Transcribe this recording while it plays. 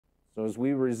So as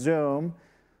we resume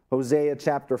Hosea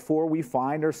chapter 4, we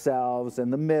find ourselves in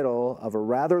the middle of a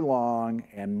rather long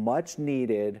and much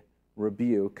needed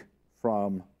rebuke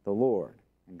from the Lord.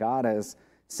 And God has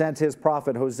sent his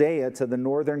prophet Hosea to the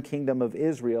northern kingdom of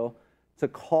Israel to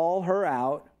call her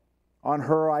out on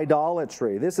her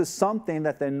idolatry. This is something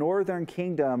that the northern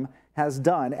kingdom has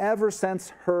done ever since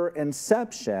her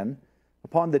inception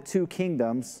upon the two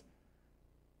kingdoms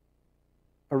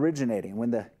originating,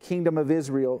 when the kingdom of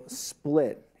Israel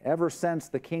split. Ever since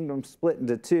the kingdom split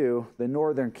into two, the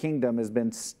northern kingdom has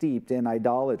been steeped in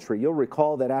idolatry. You'll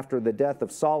recall that after the death of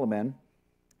Solomon,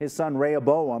 his son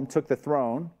Rehoboam took the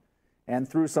throne, and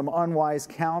through some unwise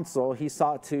counsel, he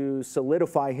sought to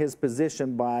solidify his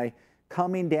position by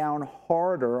coming down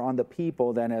harder on the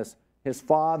people than his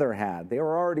father had. They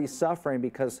were already suffering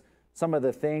because some of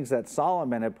the things that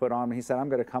Solomon had put on them. He said, I'm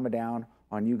going to come down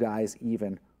on you guys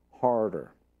even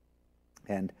harder.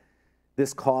 And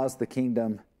this caused the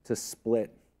kingdom to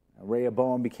split.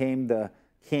 Rehoboam became the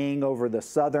king over the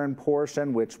southern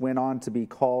portion, which went on to be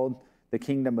called the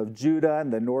kingdom of Judah,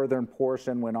 and the northern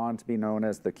portion went on to be known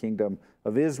as the kingdom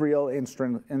of Israel.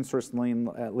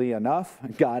 Interestingly enough,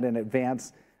 God in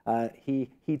advance, he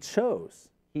chose,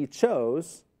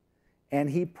 and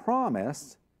he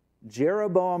promised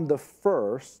Jeroboam the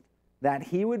first that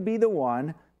he would be the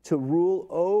one to rule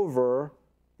over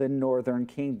the northern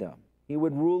kingdom. He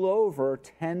would rule over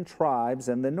 10 tribes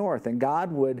in the north, and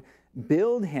God would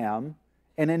build him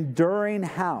an enduring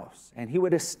house, and he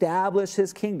would establish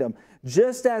his kingdom,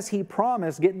 just as he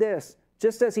promised, get this,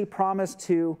 just as he promised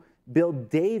to build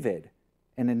David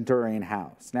an enduring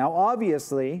house. Now,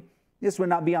 obviously, this would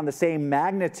not be on the same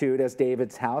magnitude as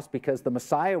David's house, because the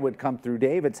Messiah would come through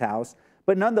David's house,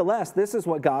 but nonetheless, this is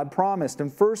what God promised in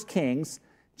 1 Kings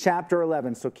chapter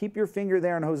 11. So keep your finger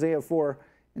there in Hosea 4,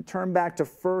 and turn back to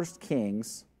 1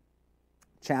 Kings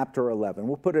chapter 11.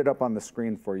 We'll put it up on the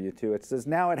screen for you too. It says,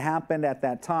 now it happened at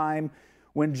that time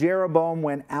when Jeroboam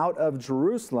went out of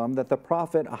Jerusalem that the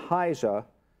prophet Ahijah,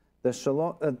 the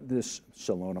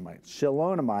Shilonamite,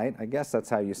 I guess that's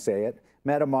how you say it,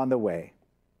 met him on the way.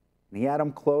 And he had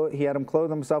him clothe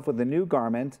himself with a new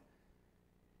garment,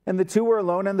 and the two were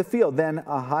alone in the field. Then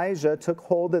Ahijah took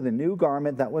hold of the new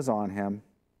garment that was on him,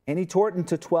 and he tore it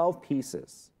into 12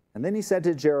 pieces. And then he said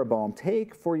to Jeroboam,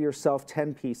 take for yourself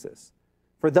 10 pieces.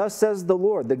 For thus says the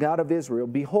Lord, the God of Israel,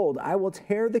 behold, I will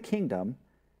tear the kingdom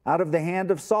out of the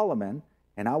hand of Solomon,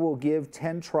 and I will give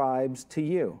 10 tribes to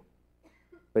you.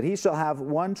 But he shall have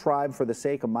one tribe for the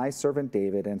sake of my servant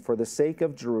David, and for the sake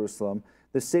of Jerusalem,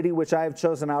 the city which I have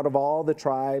chosen out of all the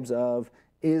tribes of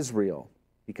Israel,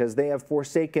 because they have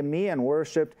forsaken me and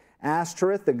worshipped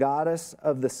Ashtoreth, the goddess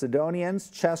of the Sidonians,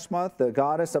 Cheshmoth, the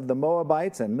goddess of the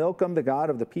Moabites, and Milcom, the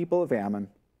god of the people of Ammon,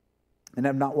 and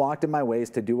have not walked in my ways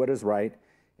to do what is right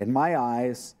in my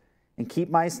eyes, and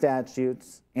keep my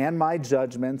statutes and my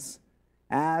judgments,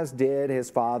 as did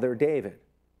his father David.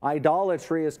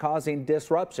 Idolatry is causing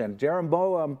disruption.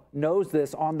 Jeroboam knows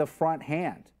this on the front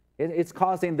hand. It's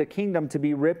causing the kingdom to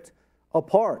be ripped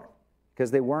apart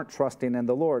because they weren't trusting in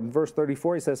the Lord. In verse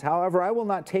 34, he says, however, I will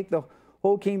not take the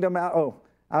whole kingdom out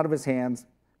of his hands,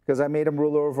 because I made him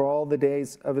ruler over all the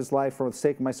days of his life for the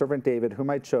sake of my servant David, whom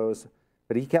I chose.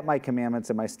 But he kept my commandments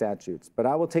and my statutes. But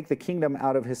I will take the kingdom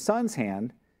out of his son's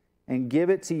hand and give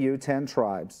it to you 10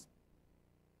 tribes.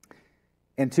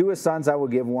 And to his sons I will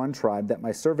give one tribe, that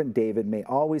my servant David may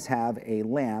always have a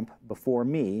lamp before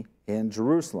me in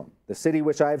Jerusalem, the city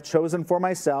which I have chosen for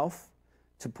myself,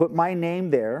 to put my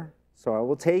name there. So I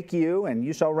will take you, and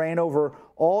you shall reign over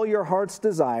all your heart's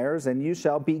desires, and you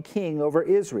shall be king over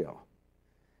Israel.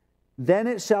 Then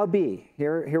it shall be,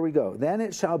 here we go, then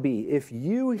it shall be, if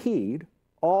you heed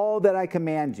all that I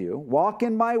command you, walk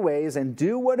in my ways, and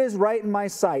do what is right in my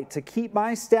sight, to keep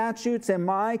my statutes and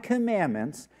my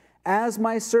commandments, as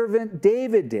my servant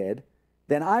David did,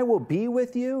 then I will be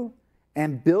with you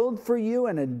and build for you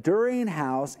an enduring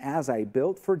house as I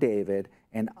built for David,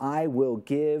 and I will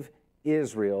give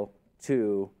Israel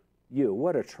to you.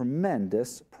 What a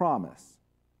tremendous promise.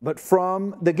 But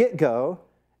from the get-go,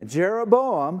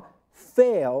 Jeroboam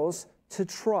fails to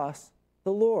trust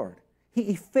the Lord.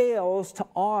 He fails to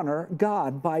honor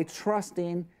God by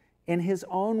trusting in his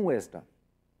own wisdom,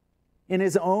 in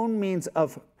his own means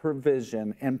of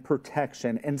provision and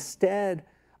protection, instead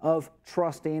of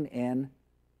trusting in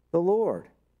the Lord.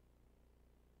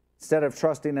 Instead of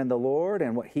trusting in the Lord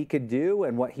and what he could do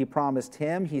and what he promised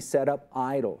him, he set up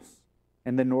idols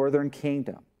in the northern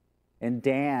kingdom, in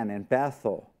Dan and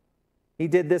Bethel. He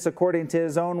did this according to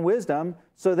his own wisdom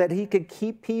so that he could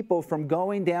keep people from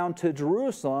going down to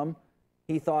Jerusalem.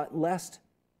 He thought, lest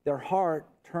their heart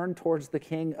turn towards the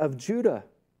king of Judah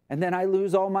and then I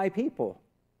lose all my people.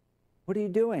 What are you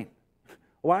doing?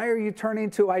 Why are you turning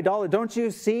to idolatry? Don't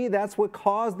you see that's what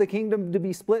caused the kingdom to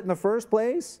be split in the first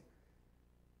place?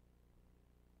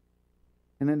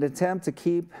 In an attempt to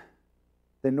keep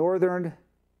the northern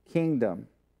kingdom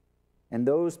and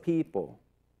those people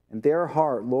and their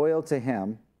heart loyal to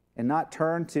him and not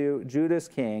turn to Judah's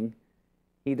king,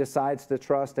 he decides to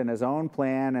trust in his own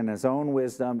plan and his own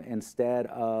wisdom instead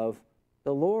of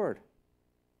the Lord,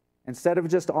 instead of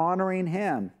just honoring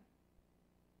him.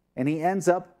 And he ends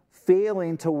up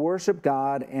failing to worship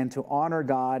God and to honor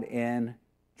God in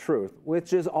truth,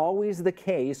 which is always the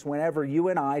case whenever you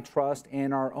and I trust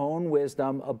in our own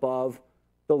wisdom above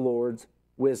the Lord's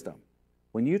wisdom.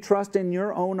 When you trust in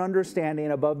your own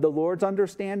understanding above the Lord's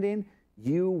understanding,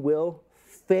 you will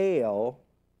fail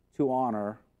to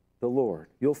honor the Lord.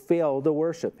 You'll fail to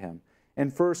worship him. In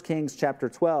 1 Kings chapter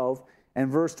 12 and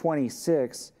verse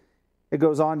 26, it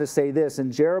goes on to say this,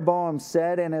 and Jeroboam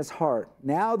said in his heart,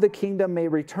 now the kingdom may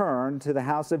return to the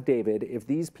house of David if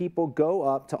these people go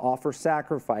up to offer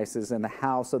sacrifices in the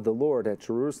house of the Lord at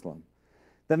Jerusalem.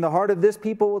 Then the heart of this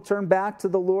people will turn back to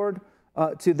the Lord,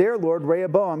 to their Lord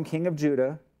Rehoboam, king of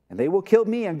Judah, and they will kill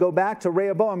me and go back to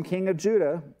Rehoboam, king of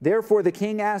Judah. Therefore the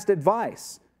king asked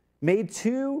advice, made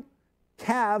 2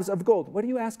 calves of gold. What are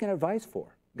you asking advice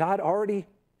for? God already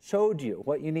showed you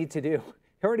what you need to do.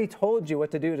 He already told you what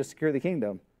to do to secure the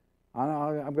kingdom.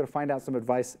 I'm going to find out some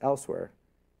advice elsewhere.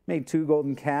 Made 2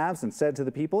 golden calves and said to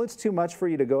the people, it's too much for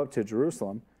you to go up to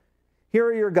Jerusalem. Here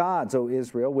are your gods, O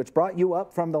Israel, which brought you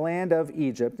up from the land of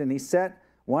Egypt. And he set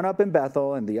one up in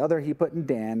Bethel and the other he put in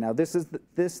Dan. Now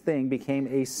this thing became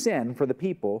a sin for the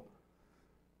people.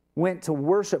 Went to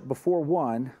worship before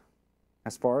one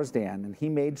as far as Dan. And he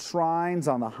made shrines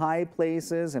on the high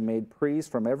places and made priests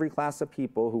from every class of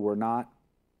people who were not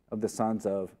of the sons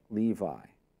of Levi.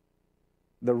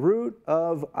 The root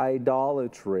of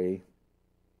idolatry,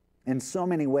 in so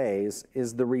many ways,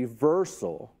 is the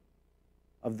reversal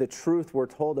of the truth we're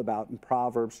told about in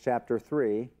Proverbs chapter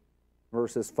 3,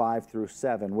 verses 5 through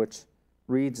 7, which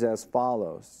reads as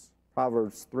follows.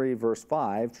 Proverbs 3, verse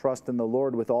 5, trust in the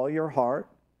Lord with all your heart,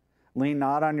 lean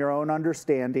not on your own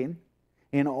understanding.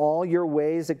 In all your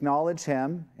ways acknowledge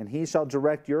him, and he shall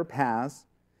direct your paths.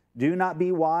 Do not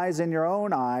be wise in your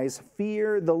own eyes.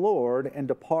 Fear the Lord and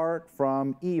depart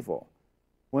from evil.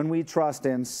 When we trust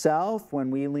in self,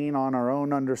 when we lean on our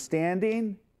own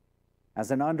understanding, as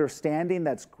an understanding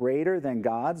that's greater than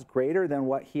God's, greater than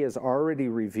what he has already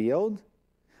revealed,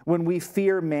 when we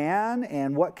fear man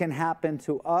and what can happen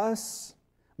to us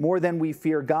more than we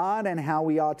fear God and how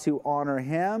we ought to honor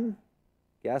him,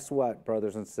 guess what,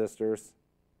 brothers and sisters?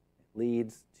 It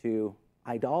leads to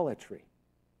idolatry.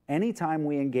 Anytime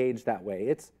we engage that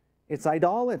way, it's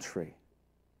idolatry.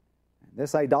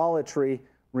 This idolatry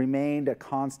remained a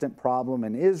constant problem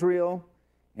in Israel,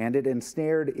 and it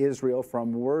ensnared Israel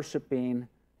from worshiping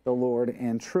the Lord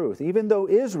in truth, even though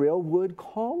Israel would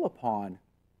call upon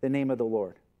the name of the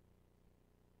Lord.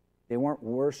 They weren't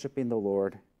worshiping the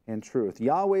Lord in truth.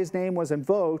 Yahweh's name was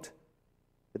invoked,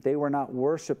 but they were not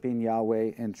worshiping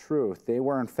Yahweh in truth. They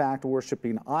were, in fact,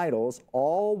 worshiping idols,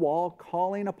 all while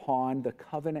calling upon the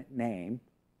covenant name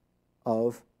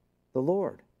of the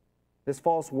Lord. This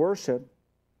false worship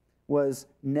was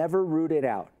never rooted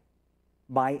out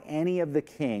by any of the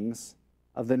kings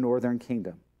of the northern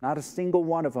kingdom. Not a single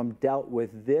one of them dealt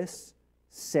with this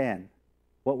sin,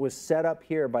 what was set up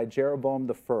here by Jeroboam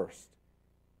the first.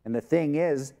 And the thing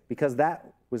is, because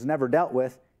that was never dealt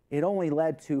with, it only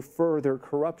led to further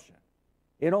corruption.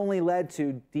 It only led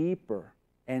to deeper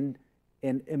and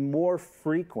more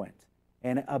frequent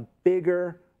and a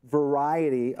bigger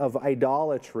variety of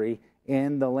idolatry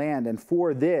in the land. And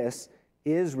for this,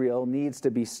 Israel needs to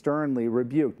be sternly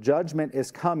rebuked. Judgment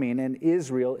is coming, and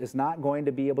Israel is not going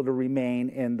to be able to remain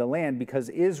in the land because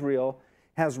Israel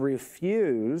has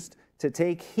refused to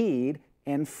take heed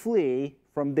and flee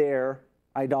from their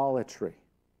idolatry.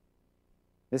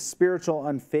 This spiritual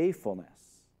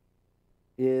unfaithfulness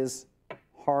is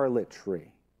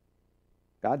harlotry.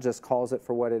 God just calls it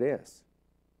for what it is.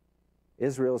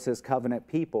 Israel is his covenant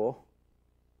people,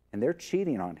 and they're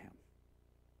cheating on him.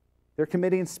 They're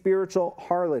committing spiritual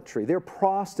harlotry. They're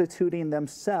prostituting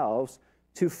themselves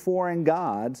to foreign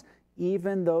gods,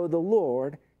 even though the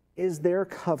Lord is their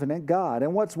covenant God.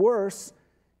 And what's worse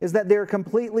is that they're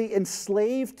completely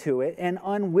enslaved to it and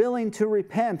unwilling to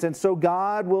repent. And so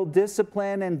God will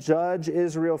discipline and judge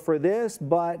Israel for this,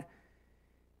 but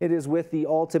it is with the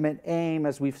ultimate aim,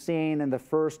 as we've seen in the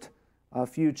first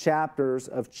few chapters,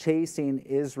 of chasing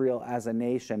Israel as a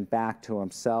nation back to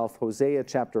himself. Hosea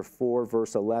chapter 4,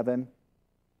 verse 11,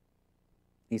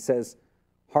 he says,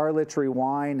 Harlotry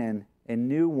wine and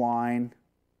new wine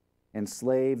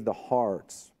enslaved the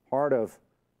hearts. Part of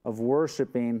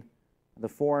worshiping the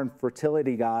foreign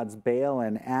fertility gods, Baal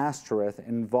and Ashtoreth,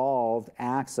 involved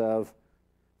acts of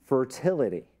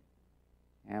fertility.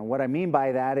 And what I mean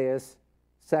by that is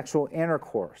sexual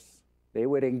intercourse. They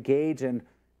would engage in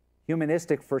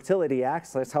humanistic fertility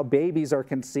acts. That's how babies are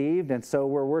conceived. And so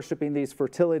we're worshiping these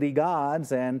fertility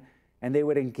gods, and they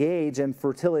would engage in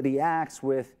fertility acts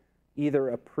with either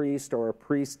a priest or a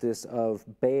priestess of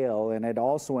Baal. And it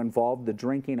also involved the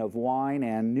drinking of wine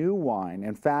and new wine.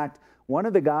 In fact, one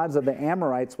of the gods of the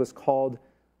Amorites was called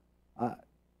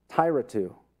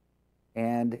Tiratu,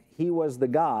 and he was the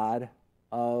god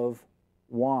of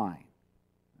wine.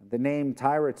 The name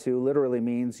Tiratu literally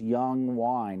means young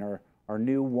wine or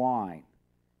new wine.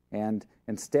 And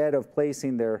instead of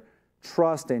placing their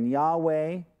trust in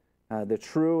Yahweh, the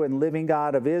true and living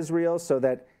God of Israel, so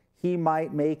that he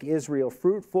might make Israel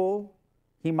fruitful,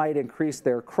 he might increase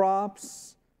their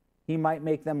crops, he might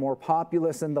make them more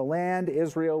populous in the land,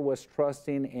 Israel was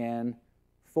trusting in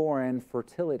foreign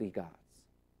fertility gods.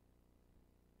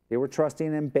 They were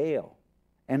trusting in Baal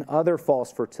and other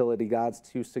false fertility gods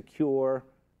to secure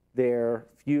their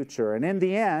future. And in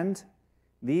the end,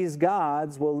 these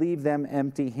gods will leave them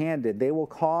empty-handed. They will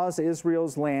cause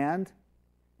Israel's land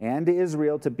and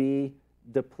Israel to be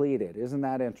depleted. Isn't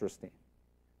that interesting?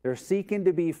 They're seeking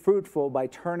to be fruitful by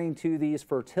turning to these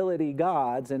fertility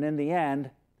gods, and in the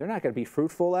end, they're not going to be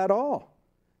fruitful at all.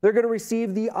 They're going to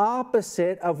receive the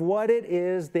opposite of what it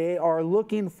is they are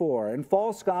looking for. And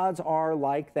false gods are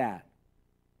like that.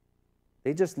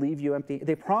 They just leave you empty.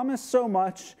 They promise so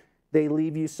much, they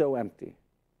leave you so empty.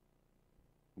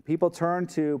 When people turn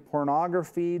to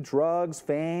pornography, drugs,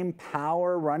 fame,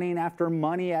 power, running after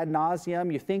money ad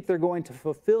nauseum, you think they're going to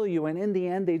fulfill you, and in the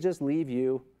end, they just leave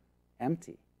you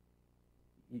empty.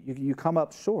 You come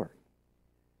up short.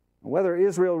 Whether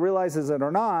Israel realizes it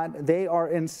or not, they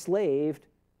are enslaved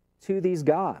to these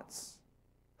gods,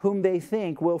 whom they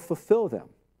think will fulfill them.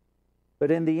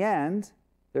 But in the end,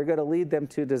 they're going to lead them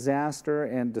to disaster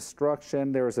and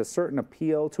destruction. There is a certain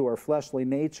appeal to our fleshly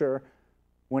nature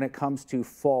when it comes to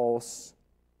false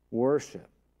worship.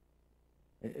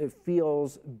 It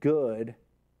feels good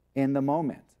in the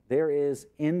moment. There is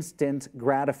instant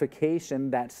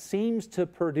gratification that seems to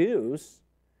produce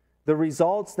the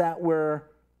results that we're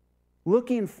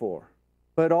looking for.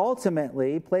 But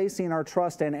ultimately, placing our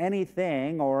trust in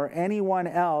anything or anyone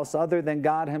else other than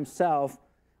God himself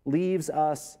leaves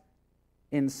us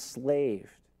enslaved.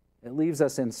 It leaves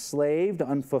us enslaved,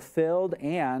 unfulfilled,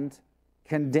 and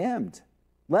condemned,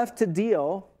 left to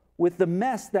deal with the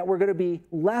mess that we're going to be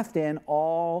left in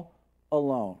all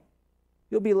alone.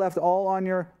 You'll be left all on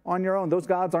your own. Those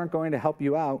gods aren't going to help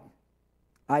you out.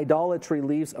 Idolatry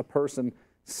leaves a person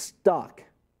stuck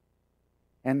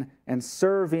and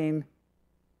serving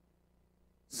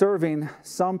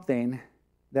something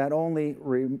that only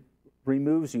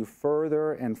removes you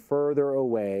further and further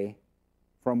away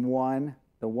from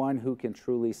the one who can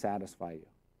truly satisfy you.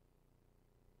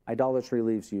 Idolatry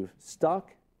leaves you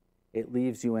stuck. It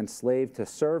leaves you enslaved to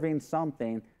serving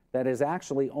something that is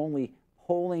actually only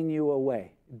pulling you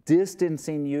away,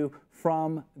 distancing you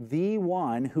from the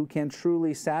one who can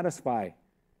truly satisfy,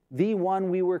 the one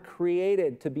we were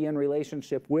created to be in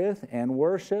relationship with and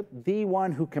worship, the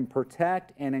one who can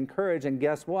protect and encourage, and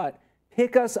guess what?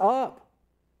 Pick us up,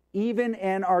 even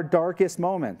in our darkest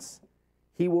moments.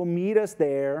 He will meet us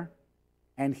there,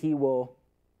 and he will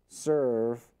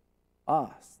serve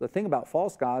us. The thing about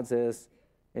false gods is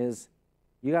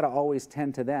you got to always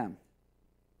tend to them.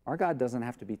 Our God doesn't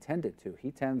have to be tended to.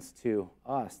 He tends to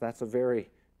us. That's a very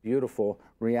beautiful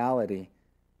reality.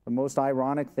 The most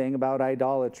ironic thing about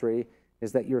idolatry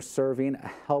is that you're serving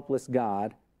a helpless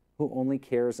God who only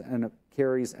carries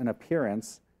an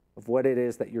appearance of what it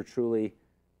is that you're truly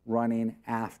running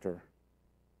after,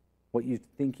 what you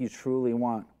think you truly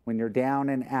want. When you're down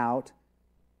and out,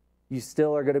 you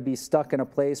still are going to be stuck in a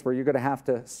place where you're going to have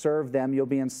to serve them. You'll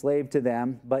be enslaved to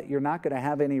them, but you're not going to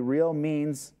have any real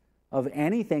means of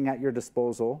anything at your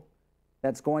disposal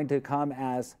that's going to come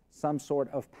as some sort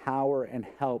of power and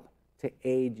help to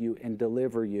aid you and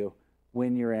deliver you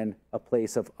when you're in a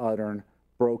place of utter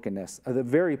brokenness, the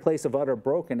very place of utter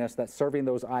brokenness that serving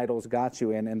those idols got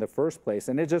you in the first place.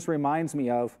 And it just reminds me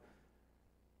of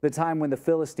the time when the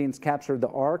Philistines captured the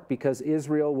ark, because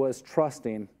Israel was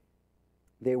trusting.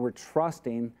 They were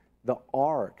trusting the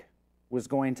ark was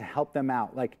going to help them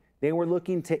out. Like they were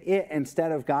looking to it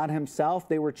instead of God himself.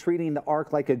 They were treating the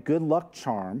ark like a good luck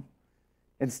charm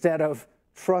instead of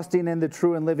trusting in the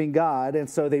true and living God. And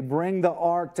so they bring the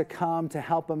ark to come to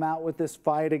help them out with this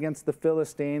fight against the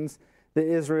Philistines. the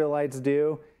Israelites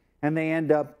do, and they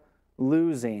end up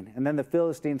losing. And then the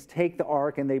Philistines take the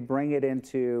ark and they bring it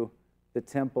into the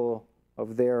temple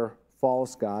of their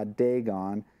false god,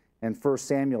 Dagon. In 1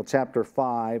 Samuel chapter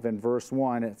 5 and verse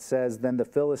 1, it says, "Then the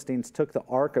Philistines took the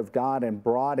ark of God and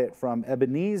brought it from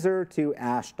Ebenezer to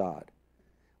Ashdod.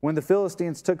 When the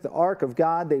Philistines took the ark of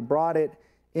God, they brought it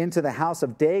into the house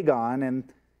of Dagon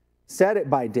and set it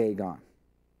by Dagon.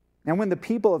 And when the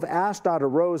people of Ashdod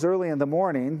arose early in the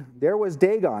morning, there was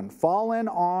Dagon fallen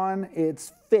on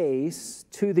its face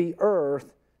to the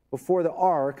earth before the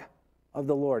ark of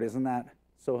the Lord." Isn't that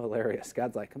so hilarious?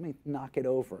 God's like, let me knock it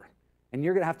over. And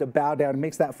you're going to have to bow down. It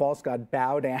makes that false god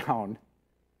bow down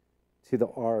to the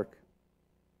ark.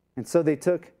 And so they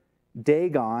took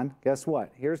Dagon. Guess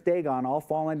what? Here's Dagon all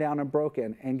fallen down and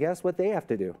broken. And guess what they have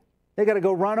to do? They got to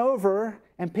go run over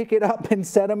and pick it up and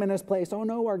set him in his place. Oh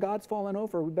no, our God's fallen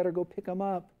over. We better go pick him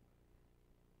up.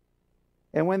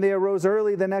 And when they arose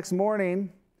early the next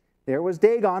morning, there was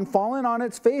Dagon fallen on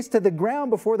its face to the ground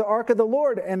before the ark of the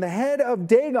Lord. And the head of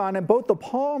Dagon and both the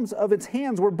palms of its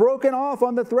hands were broken off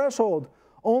on the threshold.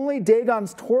 Only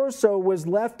Dagon's torso was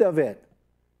left of it.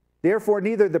 Therefore,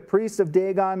 neither the priests of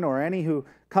Dagon nor any who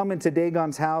come into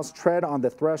Dagon's house tread on the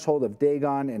threshold of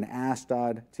Dagon in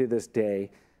Ashdod to this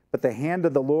day. But the hand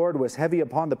of the Lord was heavy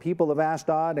upon the people of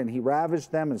Ashdod, and he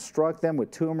ravaged them and struck them with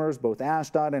tumors, both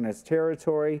Ashdod and its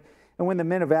territory. And when the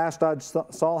men of Ashdod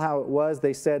saw how it was,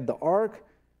 they said, "The ark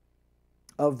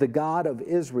of the God of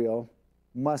Israel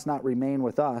must not remain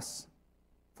with us,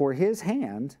 for his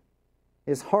hand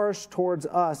is harsh towards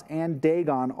us and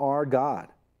Dagon, our God.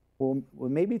 We'll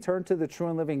maybe turn to the true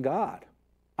and living God."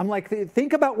 I'm like,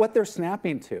 think about what they're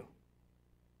snapping to.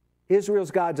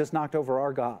 Israel's God just knocked over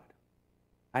our God.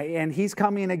 And he's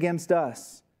coming against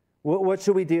us. What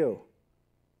should we do?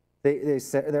 They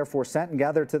therefore sent and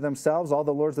gathered to themselves all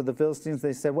the lords of the Philistines.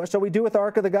 They said, "What shall we do with the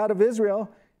ark of the God of Israel?"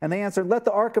 And they answered, "Let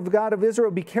the ark of the God of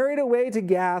Israel be carried away to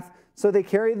Gath." So they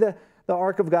carried the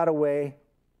ark of God away,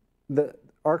 the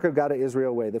ark of God of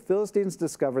Israel away. The Philistines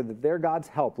discovered that their God's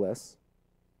helpless.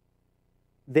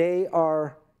 They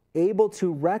are able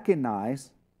to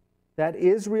recognize that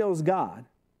Israel's God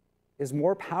is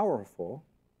more powerful.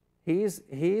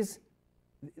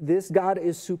 This God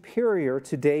is superior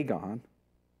to Dagon.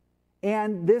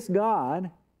 And this God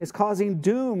is causing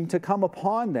doom to come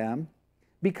upon them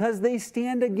because they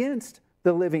stand against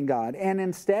the living God. And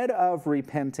instead of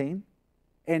repenting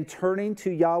and turning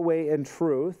to Yahweh in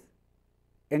truth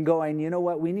and going, you know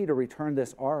what, we need to return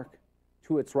this ark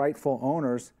to its rightful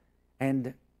owners,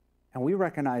 and we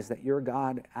recognize that your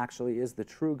God actually is the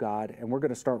true God, and we're going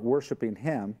to start worshiping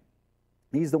him.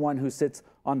 He's the one who sits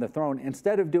on the throne.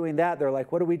 Instead of doing that, they're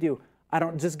like, what do we do? I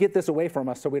don't just get this away from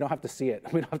us so we don't have to see it.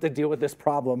 We don't have to deal with this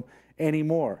problem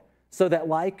anymore. So that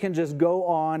life can just go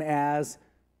on as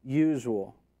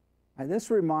usual. And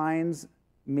this reminds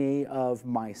me of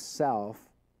myself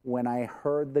when I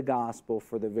heard the gospel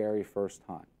for the very first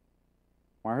time.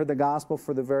 When I heard the gospel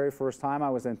for the very first time, I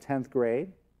was in 10th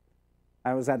grade.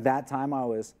 At that time, I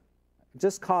was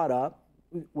just caught up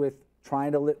with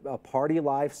trying to live a party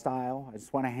lifestyle. I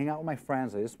just want to hang out with my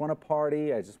friends. I just want to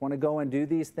party. I just want to go and do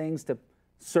these things to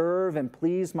serve and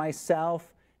please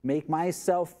myself, make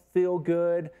myself feel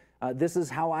good. This is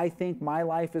how I think my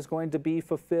life is going to be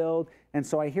fulfilled. And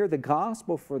so I hear the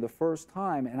gospel for the first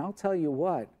time, and I'll tell you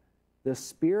what, the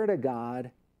Spirit of God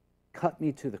cut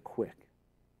me to the quick.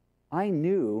 I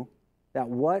knew that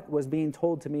what was being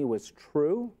told to me was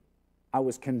true. I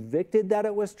was convicted that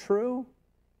it was true.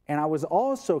 And I was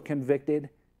also convicted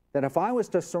that if I was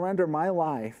to surrender my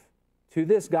life to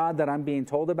this God that I'm being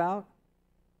told about,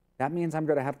 that means I'm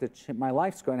going to have to, my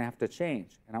life's going to have to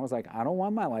change. And I was like, I don't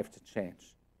want my life to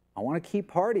change. I want to keep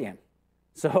partying.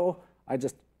 So I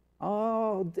just,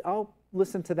 I'll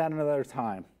listen to that another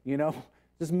time,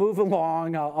 just move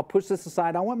along. I'll push this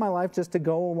aside. I want my life just to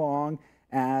go along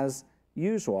as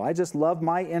usual. I just love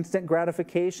my instant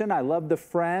gratification. I love the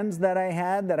friends that I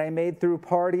had that I made through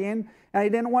partying. And I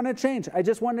didn't want to change. I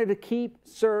just wanted to keep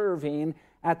serving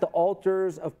at the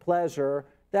altars of pleasure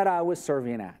that I was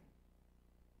serving at.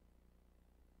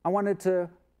 I wanted to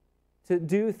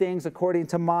do things according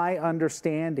to my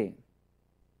understanding.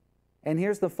 And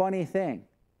here's the funny thing.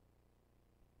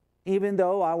 Even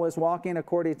though I was walking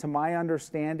according to my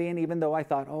understanding, even though I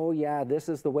thought, oh yeah, this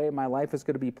is the way my life is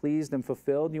going to be pleased and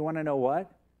fulfilled, you want to know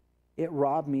what? It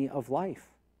robbed me of life.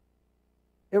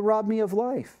 It robbed me of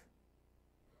life.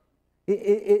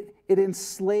 It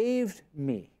enslaved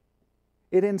me.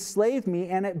 It enslaved me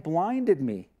and it blinded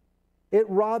me. It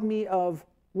robbed me of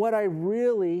what I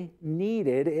really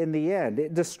needed in the end.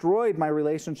 It destroyed my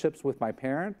relationships with my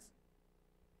parents.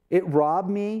 It robbed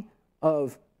me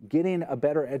of getting a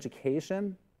better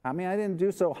education. I mean, I didn't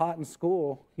do so hot in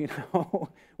school,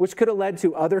 which could have led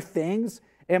to other things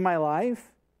in my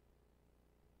life.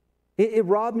 It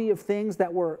robbed me of things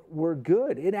that were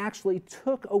good. It actually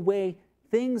took away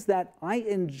things that I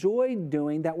enjoyed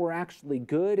doing that were actually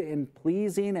good and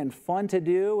pleasing and fun to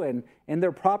do and in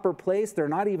their proper place. They're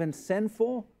not even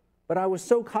sinful. But I was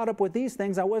so caught up with these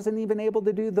things, I wasn't even able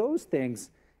to do those things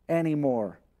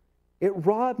anymore. It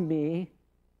robbed me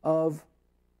of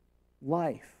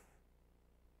life.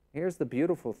 Here's the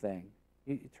beautiful thing.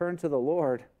 You turn to the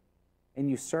Lord and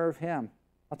you serve him.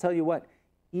 I'll tell you what,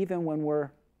 even when we're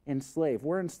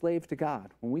enslaved to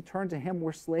God. When we turn to him,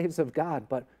 we're slaves of God,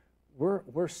 but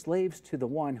we're slaves to the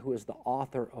one who is the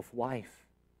author of life.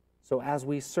 So as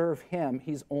we serve him,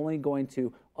 he's only going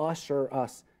to usher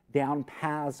us down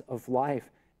paths of life,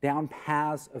 down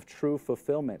paths of true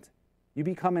fulfillment. You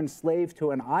become enslaved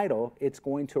to an idol, it's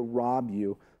going to rob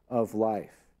you of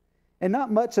life. And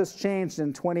not much has changed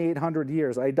in 2,800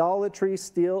 years. Idolatry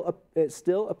still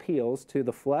appeals to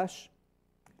the flesh,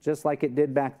 just like it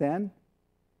did back then.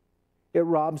 It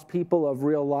robs people of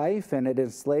real life and it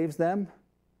enslaves them,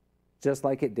 just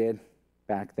like it did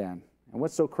back then. And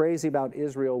what's so crazy about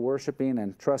Israel worshiping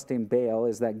and trusting Baal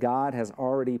is that God has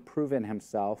already proven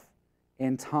himself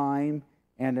in time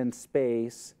and in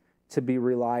space to be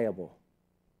reliable.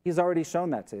 He's already shown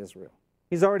that to Israel.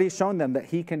 He's already shown them that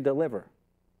he can deliver.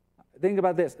 Think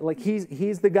about this. Like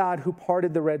he's the God who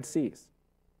parted the Red Seas.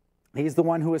 He's the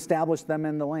one who established them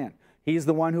in the land. He's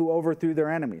the one who overthrew their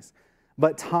enemies.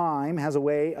 But time has a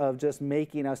way of just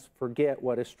making us forget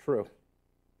what is true.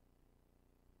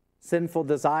 Sinful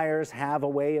desires have a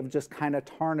way of just kind of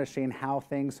tarnishing how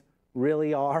things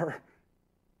really are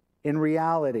in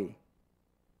reality.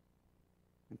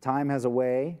 And time has a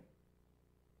way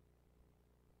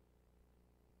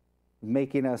of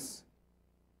making us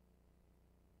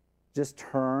just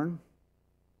turn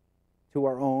to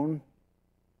our own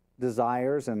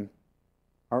desires and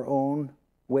our own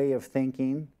way of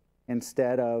thinking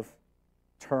instead of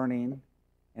turning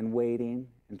and waiting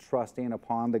and trusting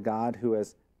upon the God who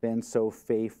has been so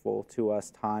faithful to us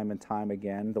time and time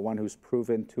again, the one who's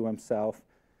proven to himself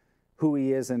who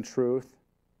he is in truth.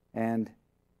 And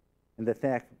the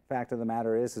fact of the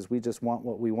matter is we just want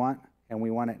what we want, and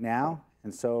we want it now,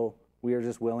 and so we are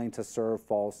just willing to serve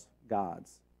false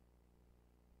gods.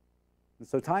 And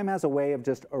so time has a way of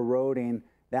just eroding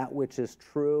that which is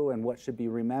true and what should be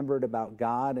remembered about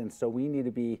God, and so we need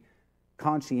to be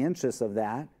conscientious of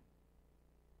that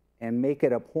and make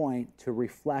it a point to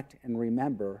reflect and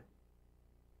remember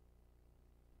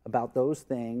about those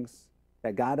things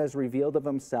that God has revealed of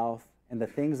himself and the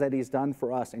things that he's done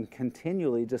for us, and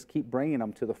continually just keep bringing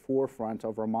them to the forefront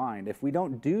of our mind. If we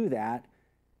don't do that,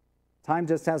 time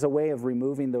just has a way of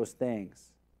removing those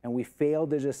things, and we fail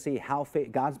to just see how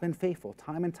God's been faithful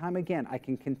time and time again. I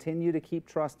can continue to keep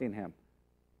trusting him.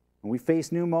 And we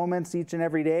face new moments each and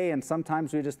every day, and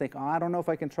sometimes we just think, I don't know if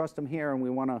I can trust him here, and we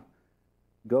want to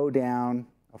go down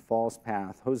a false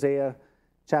path. Hosea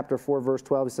chapter 4, verse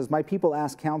 12, it says, "My people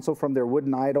ask counsel from their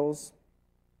wooden idols,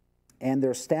 and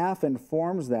their staff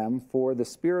informs them, for the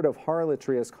spirit of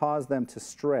harlotry has caused them to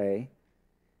stray,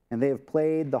 and they have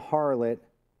played the harlot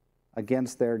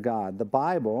against their God." The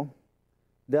Bible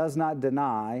does not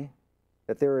deny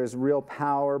that there is real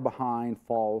power behind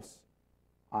false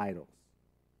idols.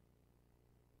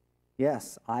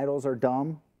 Yes, idols are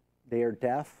dumb, they are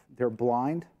deaf, they're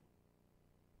blind.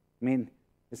 I mean,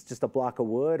 it's just a block of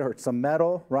wood or some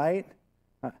metal, right?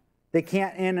 They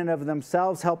can't in and of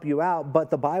themselves help you out, but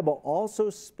the Bible also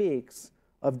speaks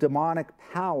of demonic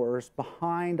powers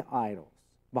behind idols,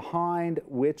 behind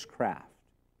witchcraft.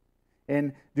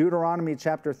 In Deuteronomy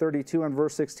chapter 32 and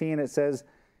verse 16, it says,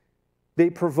 they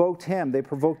provoked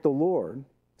the Lord,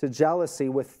 to jealousy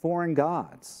with foreign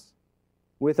gods.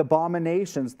 With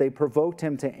abominations, they provoked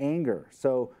him to anger.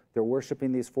 So they're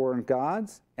worshiping these foreign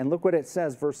gods. And look what it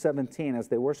says, verse 17. As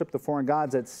they worship the foreign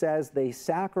gods, it says they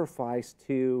sacrifice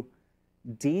to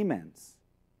demons,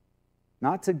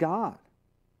 not to God,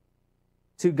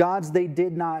 to gods they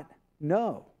did not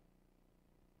know.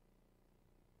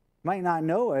 Might not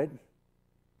know it,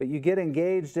 but you get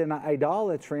engaged in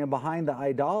idolatry, and behind the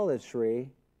idolatry,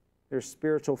 there's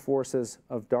spiritual forces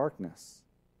of darkness.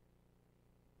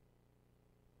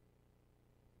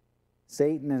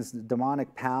 Satan and his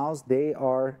demonic pals, they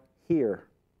are here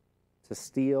to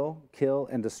steal, kill,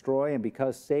 and destroy. And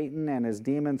because Satan and his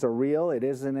demons are real, it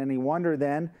isn't any wonder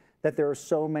then that there are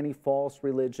so many false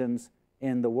religions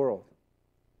in the world.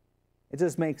 It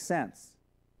just makes sense.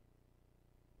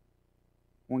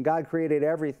 When God created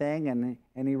everything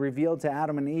and he revealed to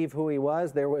Adam and Eve who he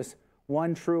was, there was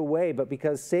one true way. But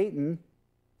because Satan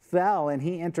fell and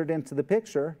he entered into the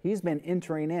picture, he's been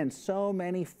entering in so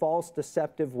many false,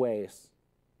 deceptive ways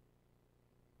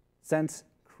since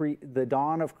the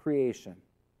dawn of creation.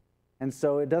 And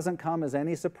so it doesn't come as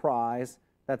any surprise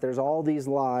that there's all these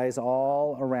lies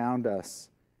all around us.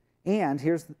 And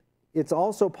it's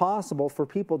also possible for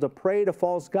people to pray to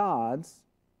false gods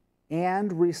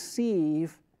and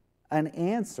receive an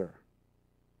answer.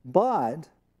 But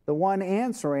the one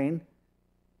answering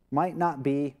might not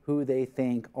be who they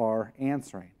think are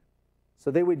answering.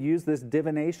 So they would use this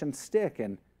divination stick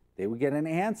and they would get an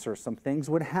answer. Some things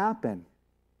would happen.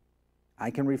 I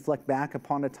can reflect back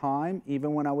upon a time,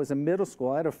 even when I was in middle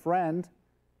school, I had a friend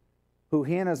who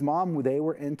he and his mom, they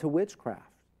were into witchcraft.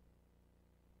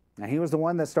 And he was the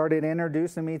one that started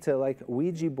introducing me to like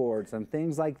Ouija boards and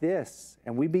things like this.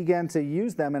 And we began to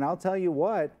use them, and I'll tell you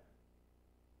what,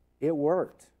 it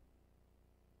worked.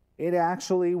 It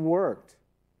actually worked.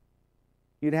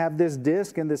 You'd have this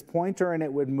disc and this pointer and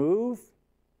it would move.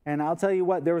 And I'll tell you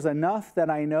what, there was enough that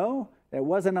I know that it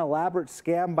wasn't an elaborate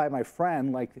scam by my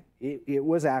friend. Like it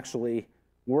was actually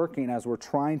working as we're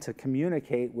trying to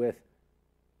communicate with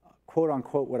quote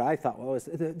unquote what I thought was,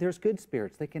 there's good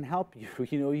spirits, they can help you.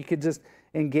 You know, you could just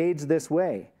engage this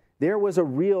way. There was a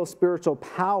real spiritual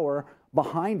power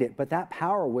behind it, but that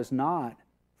power was not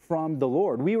from the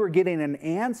Lord. We were getting an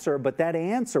answer, but that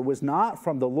answer was not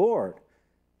from the Lord.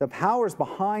 The powers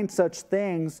behind such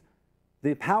things,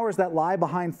 the powers that lie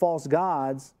behind false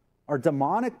gods, are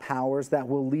demonic powers that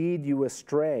will lead you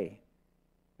astray.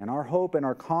 And our hope and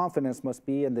our confidence must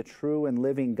be in the true and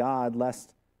living God,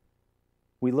 lest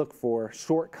we look for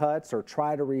shortcuts or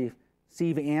try to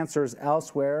receive answers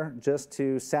elsewhere just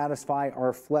to satisfy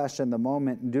our flesh in the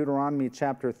moment. In Deuteronomy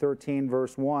chapter 13,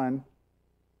 verse 1,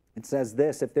 it says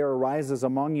this: if there arises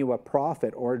among you a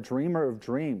prophet or a dreamer of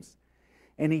dreams,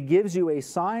 and he gives you a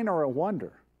sign or a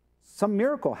wonder, some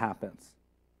miracle happens,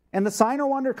 and the sign or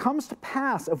wonder comes to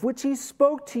pass, of which he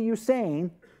spoke to you, saying,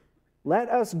 let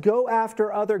us go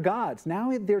after other gods.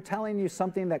 Now they're telling you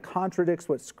something that contradicts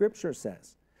what Scripture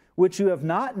says, which you have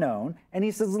not known. And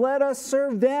he says, let us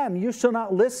serve them. You shall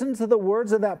not listen to the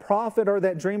words of that prophet or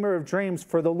that dreamer of dreams,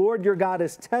 for the Lord your God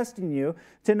is testing you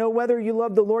to know whether you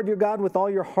love the Lord your God with all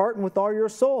your heart and with all your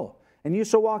soul. And you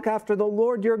shall walk after the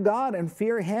Lord your God and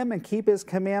fear him and keep his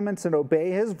commandments and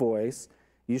obey his voice.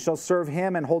 You shall serve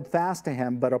him and hold fast to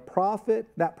him. But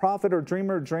that prophet or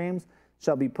dreamer of dreams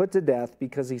shall be put to death,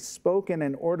 because he's spoken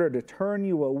in order to turn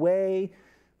you away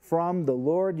from the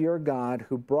Lord your God,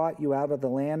 who brought you out of the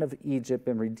land of Egypt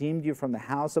and redeemed you from the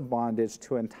house of bondage,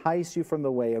 to entice you from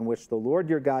the way in which the Lord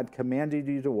your God commanded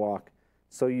you to walk.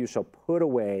 So you shall put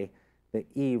away the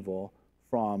evil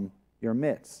from your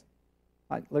midst.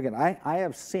 Look, I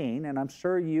have seen, and I'm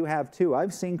sure you have too,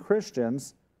 I've seen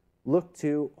Christians look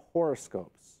to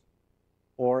horoscopes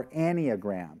or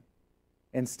Enneagram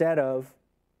instead of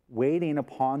waiting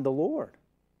upon the Lord.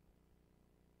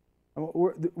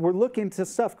 We're looking to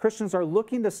stuff, Christians are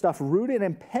looking to stuff rooted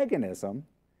in paganism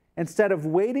instead of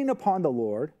waiting upon the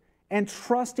Lord and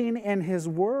trusting in his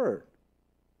word.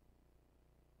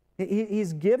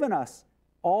 He's given us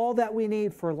all that we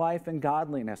need for life and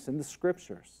godliness in the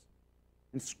Scriptures.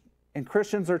 And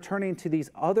Christians are turning to these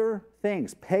other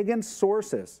things, pagan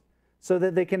sources, so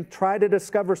that they can try to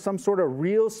discover some sort of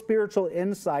real spiritual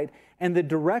insight and the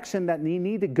direction that they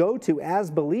need to go to as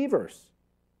believers.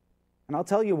 And I'll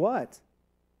tell you what,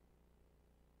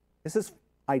 this is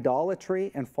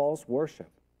idolatry and false worship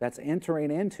that's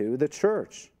entering into the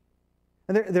church.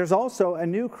 And there's also a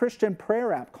new Christian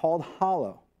prayer app called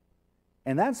Hallow,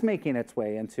 and that's making its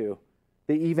way into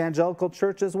the evangelical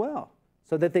church as well,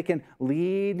 so that they can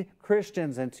lead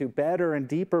Christians into better and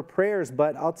deeper prayers.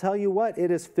 But I'll tell you what,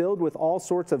 it is filled with all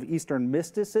sorts of Eastern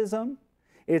mysticism.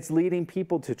 It's leading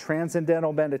people to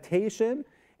transcendental meditation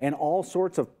and all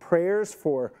sorts of prayers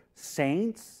for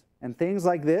saints and things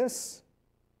like this.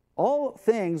 All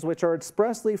things which are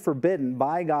expressly forbidden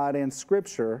by God in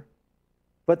Scripture.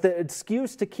 But the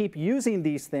excuse to keep using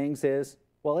these things is,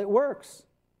 well, it works.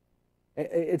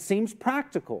 It seems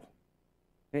practical.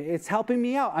 It's helping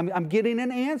me out. I'm getting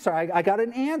an answer. I got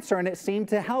an answer, and it seemed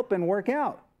to help and work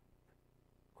out.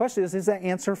 Question is that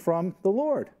answer from the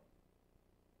Lord?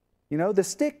 You know, the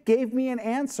stick gave me an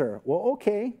answer. Well,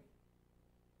 okay.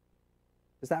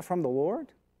 Is that from the Lord?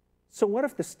 So what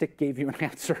if the stick gave you an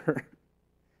answer?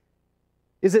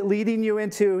 Is it leading you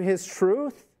into his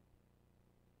truth?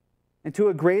 Into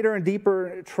a greater and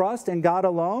deeper trust in God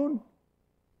alone?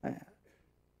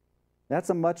 That's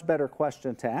a much better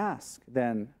question to ask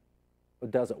than,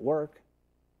 does it work?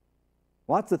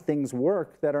 Lots of things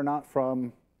work that are not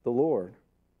from the Lord.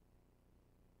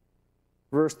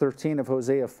 verse 13 of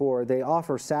Hosea 4, they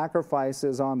offer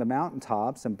sacrifices on the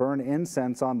mountaintops and burn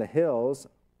incense on the hills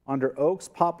under oaks,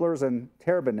 poplars, and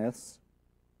terebinths,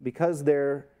 because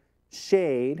their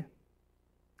shade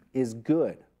is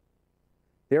good.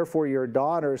 Therefore your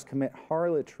daughters commit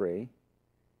harlotry,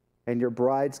 and your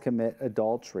brides commit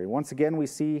adultery. Once again, we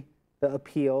see the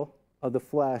appeal of the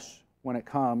flesh when it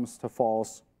comes to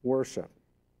false worship.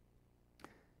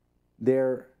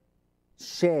 Their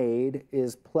shade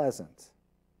is pleasant.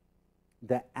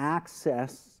 The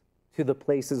access to the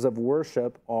places of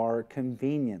worship are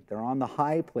convenient. They're on the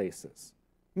high places.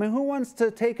 I mean, who wants to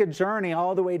take a journey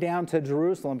all the way down to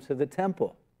Jerusalem to the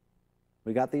temple?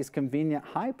 We got these convenient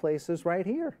high places right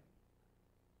here.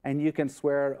 And you can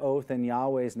swear an oath in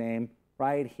Yahweh's name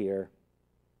right here.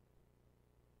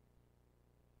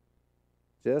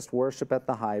 Just worship at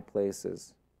the high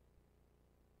places.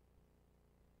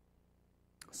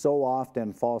 So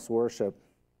often, false worship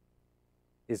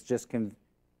is just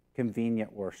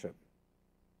convenient worship.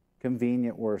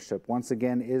 Convenient worship. Once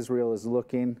again, Israel is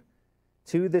looking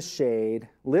to the shade.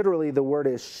 Literally, the word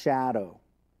is shadow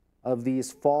of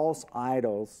these false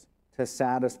idols to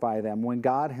satisfy them, when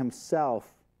God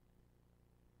himself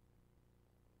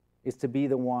is to be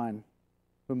the one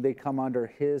whom they come under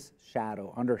his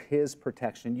shadow, under his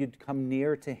protection. You'd come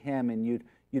near to him and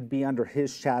you'd be under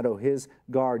his shadow, his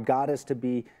guard. God is to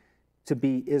be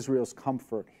Israel's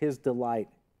comfort, his delight,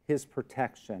 his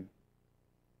protection.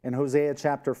 In Hosea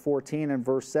chapter 14 and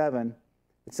verse 7,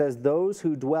 it says, those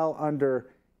who dwell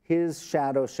under his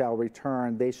shadow shall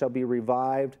return. They shall be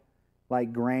revived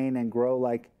like grain and grow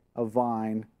like a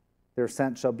vine. Their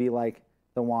scent shall be like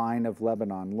the wine of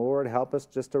Lebanon. Lord, help us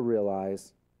just to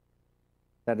realize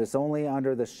that it's only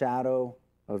under the shadow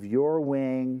of your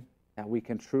wing that we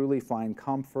can truly find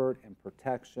comfort and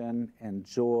protection and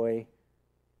joy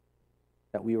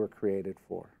that we were created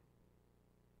for.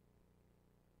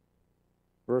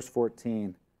 Verse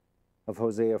 14 of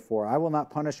Hosea 4, I will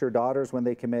not punish your daughters when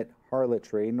they commit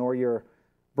harlotry, nor your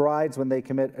brides when they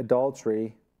commit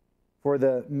adultery, for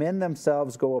the men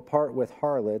themselves go apart with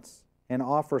harlots and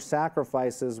offer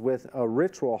sacrifices with a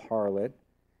ritual harlot.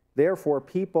 Therefore,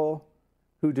 people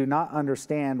who do not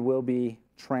understand will be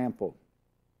trampled.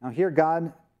 Now here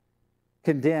God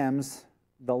condemns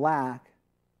the lack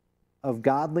of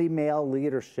godly male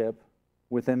leadership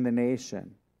within the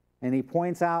nation. And he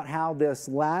points out how this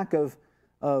lack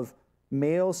of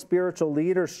male spiritual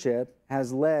leadership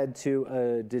has led to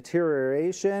a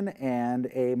deterioration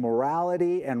and a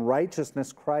morality and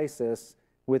righteousness crisis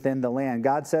within the land.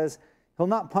 God says he'll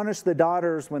not punish the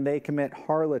daughters when they commit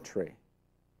harlotry.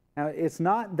 Now, it's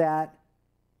not that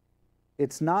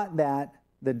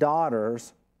the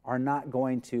daughters are not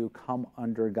going to come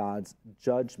under God's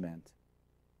judgment.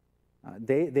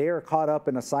 They are caught up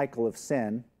in a cycle of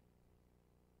sin.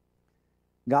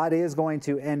 God is going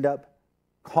to end up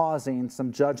causing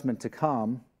some judgment to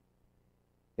come.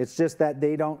 It's just that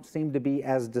they don't seem to be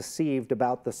as deceived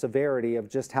about the severity of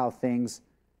just how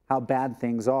bad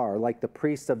things are, like the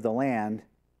priests of the land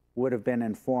would have been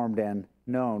informed and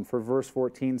known. For verse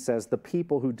 14 says, the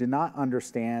people who do not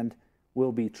understand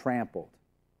will be trampled.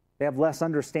 They have less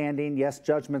understanding. Yes,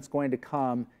 judgment's going to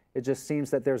come. It just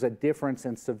seems that there's a difference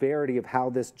in severity of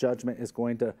how this judgment is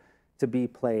going to be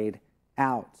played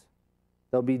out.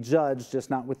 They'll be judged, just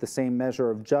not with the same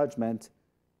measure of judgment.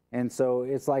 And so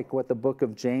it's like what the book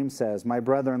of James says, my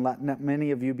brethren, let not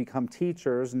many of you become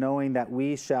teachers, knowing that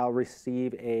we shall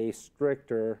receive a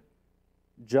stricter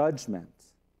judgment.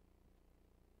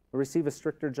 We'll receive a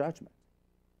stricter judgment.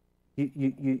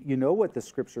 You know what the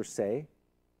scriptures say.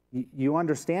 You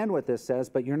understand what this says,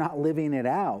 but you're not living it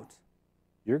out.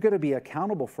 You're going to be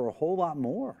accountable for a whole lot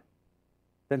more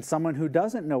than someone who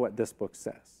doesn't know what this book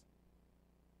says.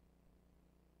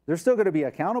 They're still going to be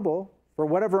accountable for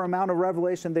whatever amount of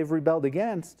revelation they've rebelled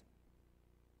against.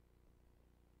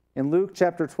 In Luke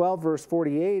chapter 12, verse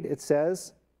 48, it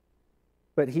says,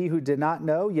 but he who did not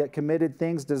know, yet committed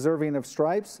things deserving of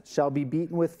stripes, shall be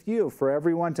beaten with few. For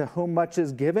everyone to whom much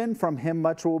is given, from him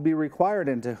much will be required,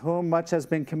 and to whom much has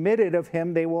been committed, of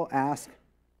him they will ask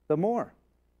the more.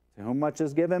 To whom much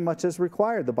is given, much is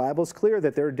required. The Bible is clear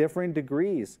that there are differing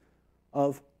degrees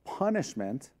of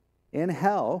punishment in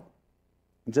hell,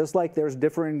 just like there's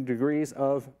differing degrees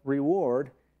of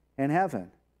reward in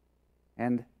heaven.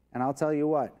 And I'll tell you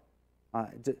what,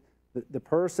 the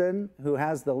person who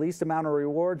has the least amount of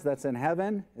rewards that's in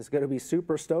heaven is going to be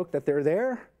super stoked that they're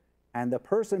there, and the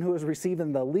person who is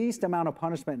receiving the least amount of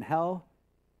punishment in hell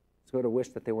is going to wish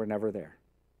that they were never there.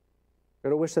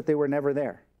 Going to wish that they were never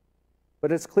there.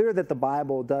 But it's clear that the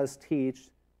Bible does teach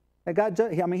that God,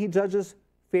 he judges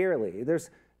fairly.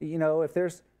 If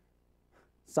there's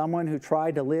someone who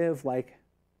tried to live like,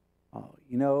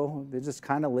 they're just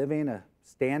kind of living a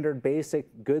standard,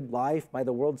 basic, good life by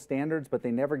the world's standards, but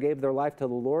they never gave their life to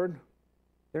the Lord,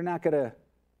 they're not going to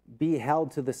be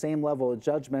held to the same level of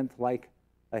judgment like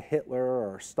a Hitler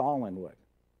or Stalin would.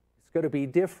 It's going to be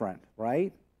different,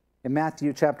 right? In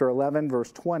Matthew chapter 11,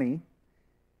 verse 20,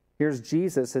 here's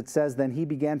Jesus. It says, "Then he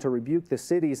began to rebuke the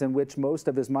cities in which most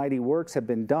of his mighty works have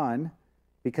been done,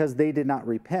 because they did not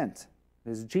repent."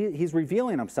 He's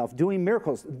revealing himself, doing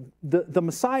miracles. The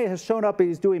Messiah has shown up and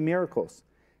he's doing miracles.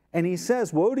 And he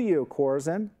says, "Woe to you,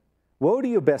 Chorazin! Woe to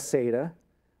you, Bethsaida!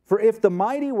 For if the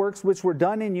mighty works which were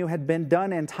done in you had been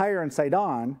done in Tyre and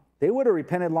Sidon, they would have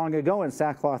repented long ago in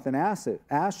sackcloth and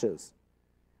ashes.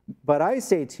 But I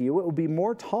say to you, it will be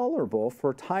more tolerable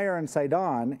for Tyre and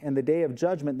Sidon in the day of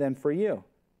judgment than for you."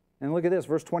 And look at this,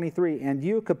 verse 23, "And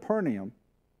you, Capernaum,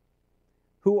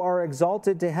 who are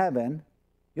exalted to heaven,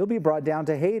 you'll be brought down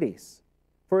to Hades.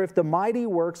 For if the mighty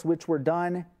works which were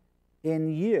done in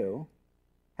you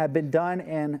had been done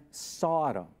in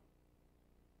Sodom,"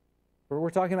 we're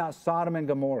talking about Sodom and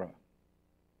Gomorrah.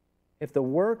 If the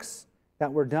works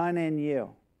that were done in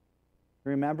you,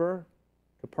 remember,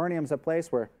 Capernaum's a place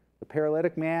where the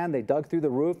paralytic man, they dug through the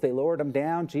roof, they lowered him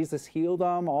down, Jesus healed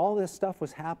him, all this stuff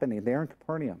was happening there in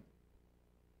Capernaum.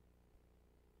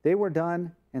 They were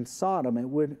done in Sodom, it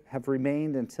would have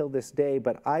remained until this day.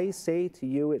 But I say to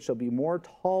you, it shall be more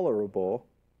tolerable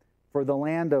for the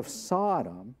land of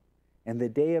Sodom in the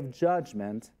day of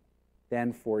judgment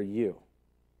than for you.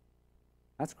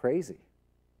 That's crazy.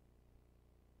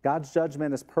 God's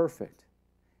judgment is perfect.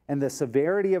 And the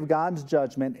severity of God's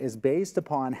judgment is based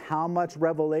upon how much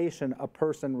revelation a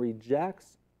person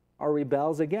rejects or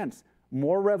rebels against.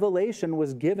 More revelation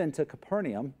was given to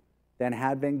Capernaum than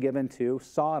had been given to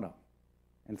Sodom.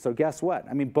 And so guess what?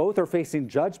 I mean, both are facing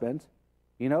judgment.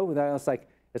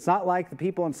 It's not like the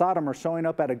people in Sodom are showing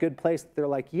up at a good place. They're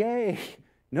like, yay.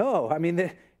 No, I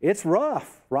mean, it's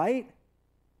rough, right?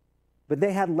 But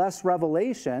they had less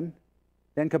revelation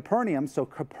than Capernaum. So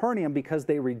Capernaum, because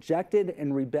they rejected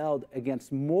and rebelled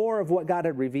against more of what God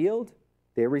had revealed,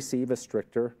 they receive a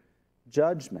stricter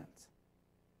judgment.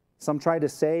 Some try to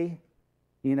say,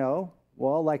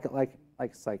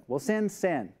 sin's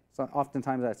sin. So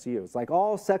oftentimes that's used. It's like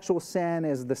all sexual sin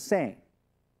is the same.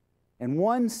 In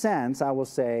one sense, I will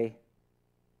say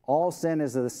all sin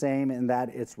is the same in that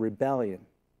it's rebellion.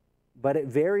 But it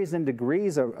varies in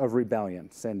degrees of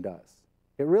rebellion, sin does.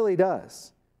 It really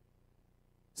does.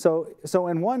 So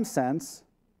in one sense,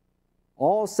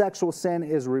 all sexual sin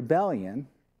is rebellion.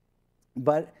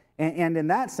 And in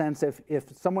that sense,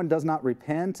 if someone does not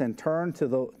repent and turn to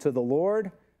the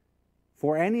Lord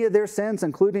for any of their sins,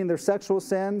 including their sexual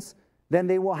sins, then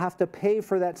they will have to pay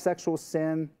for that sexual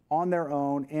sin on their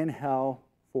own in hell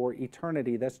for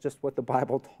eternity. That's just what the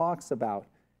Bible talks about.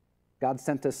 God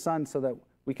sent his Son so that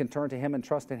we can turn to him and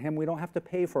trust in him. We don't have to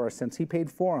pay for our sins. He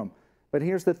paid for them. But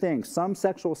here's the thing. Some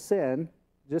sexual sin,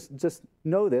 just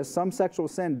know this, some sexual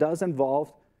sin does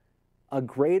involve a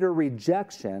greater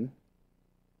rejection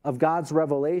of God's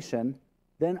revelation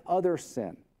than other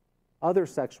sin, other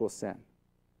sexual sin.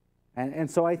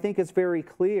 And so I think it's very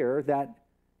clear that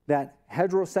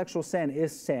heterosexual sin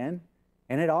is sin,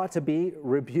 and it ought to be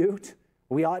rebuked.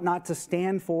 We ought not to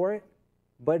stand for it,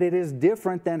 but it is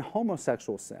different than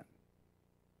homosexual sin.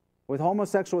 With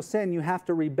homosexual sin, you have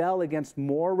to rebel against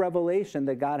more revelation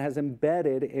that God has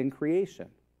embedded in creation.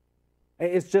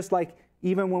 It's just like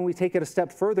even when we take it a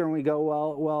step further and we go,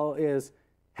 well, is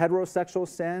heterosexual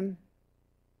sin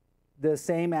the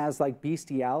same as like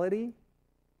bestiality?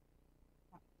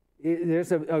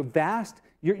 There's a vast,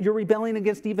 you're rebelling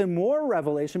against even more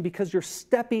revelation because you're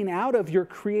stepping out of your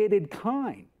created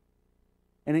kind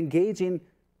and engaging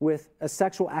with a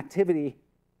sexual activity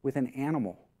with an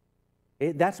animal.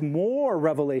 That's more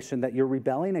revelation that you're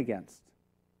rebelling against.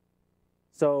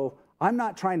 So I'm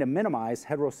not trying to minimize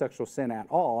heterosexual sin at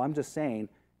all. I'm just saying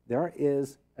there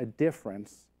is a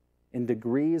difference in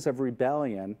degrees of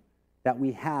rebellion that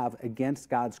we have against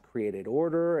God's created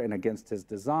order and against his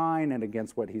design and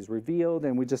against what he's revealed,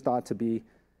 and we just ought to be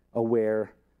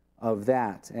aware of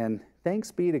that. And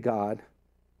thanks be to God,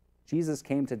 Jesus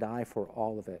came to die for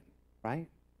all of it, right?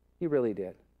 He really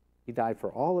did. He died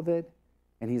for all of it,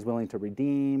 and he's willing to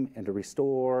redeem and to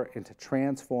restore and to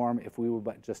transform if we would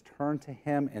but just turn to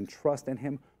him and trust in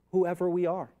him, whoever we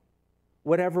are,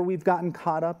 whatever we've gotten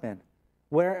caught up in.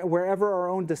 Wherever our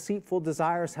own deceitful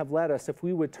desires have led us, if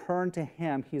we would turn to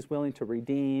him, he's willing to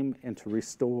redeem and to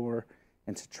restore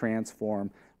and to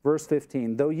transform. Verse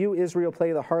 15, though you, Israel,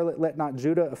 play the harlot, let not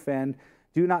Judah offend.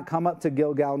 do not come up to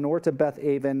Gilgal, nor to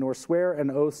Beth-aven, nor swear an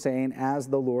oath, saying, as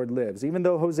the Lord lives. Even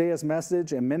though Hosea's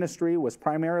message and ministry was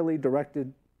primarily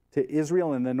directed to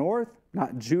Israel in the north,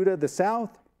 not Judah, the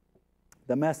south,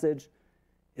 the message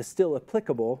is still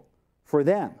applicable for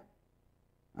them.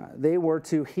 They were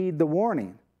to heed the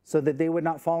warning so that they would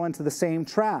not fall into the same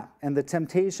trap. And the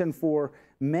temptation for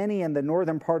many in the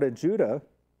northern part of Judah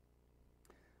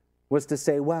was to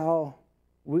say, well,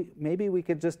 maybe we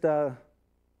could just go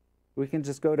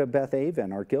to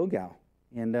Beth-aven or Gilgal,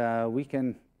 and we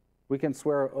can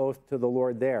swear an oath to the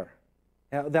Lord there.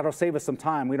 That'll save us some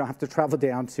time. We don't have to travel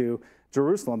down to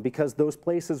Jerusalem, because those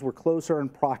places were closer in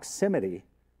proximity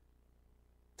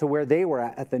to where they were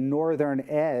at the northern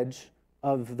edge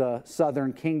of the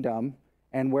southern kingdom,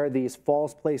 and where these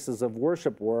false places of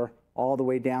worship were, all the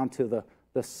way down to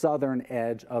the southern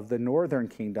edge of the northern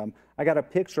kingdom. I got a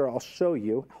picture I'll show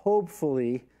you.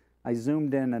 Hopefully, I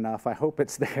zoomed in enough. I hope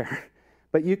it's there.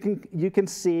 But you can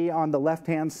see on the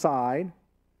left-hand side,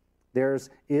 there's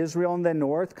Israel in the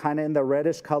north, kind of in the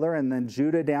reddish color, and then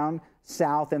Judah down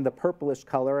south in the purplish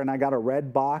color. And I got a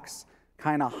red box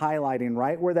kind of highlighting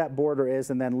right where that border is.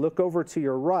 And then look over to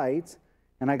your right,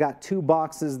 and I got two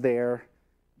boxes there.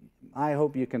 I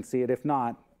hope you can see it. If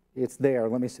not, it's there.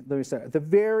 Let me start. At the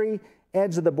very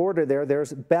edge of the border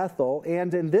there's Bethel.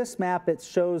 And in this map, it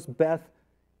shows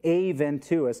Beth-aven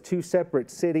too, as two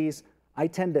separate cities. I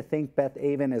tend to think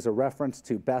Beth-aven is a reference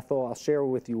to Bethel. I'll share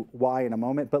with you why in a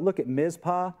moment. But look at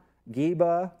Mizpah,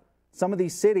 Geba. Some of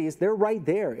these cities, they're right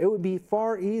there. It would be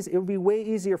it would be way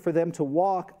easier for them to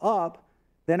walk up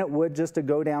than it would just to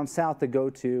go down south to go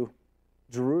to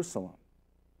Jerusalem.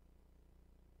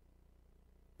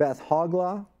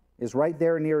 Beth-hogla is right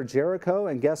there near Jericho,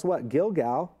 and guess what?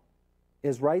 Gilgal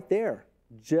is right there,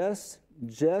 just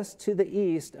to the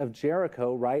east of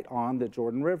Jericho, right on the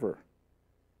Jordan River.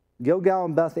 Gilgal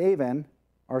and Beth-aven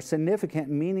are significant,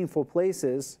 meaningful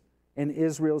places in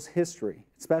Israel's history,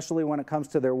 especially when it comes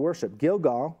to their worship.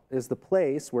 Gilgal is the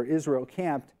place where Israel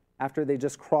camped after they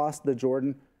just crossed the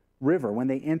Jordan River. When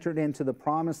they entered into the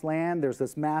promised land, there's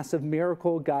this massive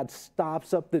miracle. God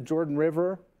stops up the Jordan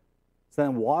River. So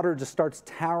then water just starts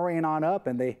towering on up,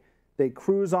 and they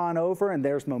cruise on over, and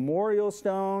there's memorial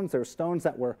stones. There's stones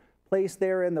that were placed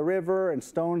there in the river, and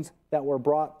stones that were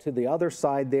brought to the other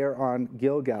side there on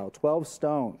Gilgal, 12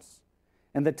 stones.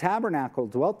 And the tabernacle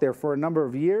dwelt there for a number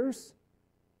of years.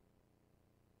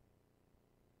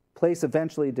 The place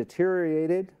eventually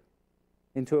deteriorated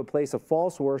into a place of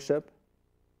false worship,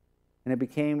 and it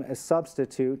became a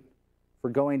substitute for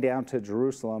going down to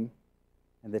Jerusalem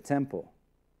and the temple.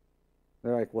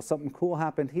 They're like, well, something cool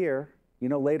happened here. You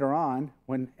know, later on,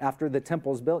 after the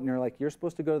temple's built, and you're like, you're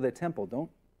supposed to go to the temple.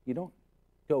 You don't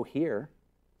go here,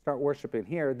 start worshiping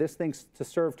here. This thing's to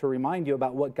serve to remind you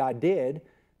about what God did,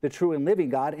 the true and living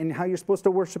God, and how you're supposed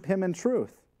to worship him in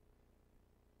truth.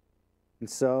 And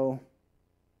so,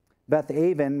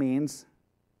 Beth-aven means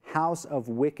house of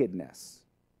wickedness.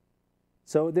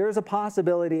 So there's a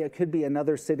possibility it could be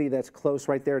another city that's close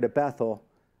right there to Bethel,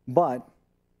 but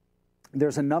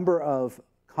there's a number of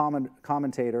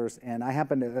commentators, and I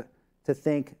happen to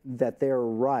think that they're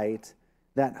right,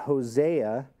 that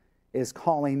Hosea is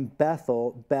calling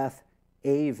Bethel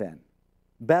Beth-aven.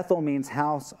 Bethel means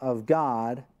house of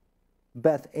God.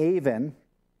 Beth-aven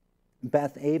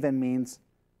means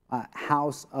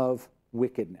house of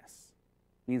wickedness.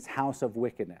 Means house of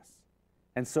wickedness.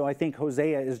 And so I think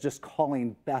Hosea is just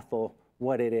calling Bethel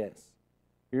what it is.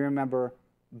 You remember,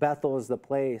 Bethel is the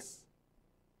place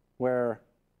where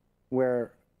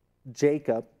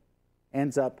Jacob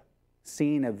ends up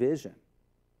seeing a vision.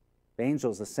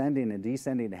 Angels ascending and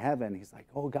descending to heaven. He's like,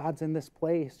 oh, God's in this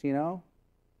place, you know.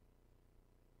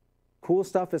 Cool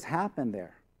stuff has happened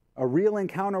there. A real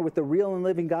encounter with the real and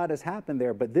living God has happened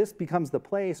there. But this becomes the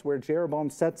place where Jeroboam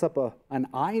sets up an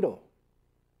idol.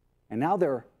 And now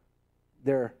there's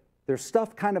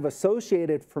stuff kind of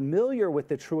associated, familiar with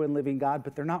the true and living God,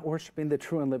 but they're not worshiping the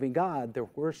true and living God. They're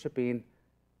worshiping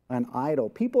an idol.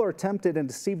 People are tempted and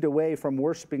deceived away from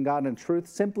worshiping God in truth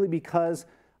simply because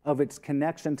of its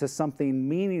connection to something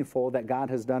meaningful that God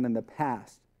has done in the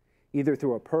past, either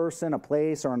through a person, a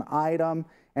place, or an item.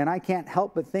 And I can't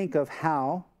help but think of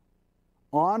how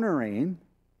honoring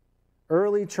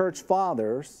early church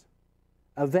fathers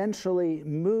eventually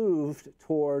moved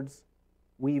towards,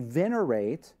 we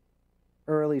venerate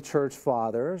early church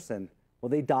fathers, and well,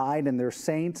 they died and they're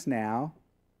saints now.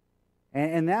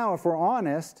 And now, if we're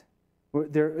honest,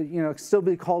 they're still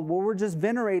be called, well, we're just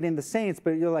venerating the saints.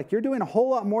 But you're doing a whole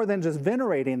lot more than just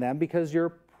venerating them, because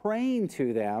you're praying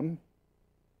to them,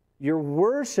 you're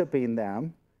worshiping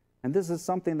them, And this is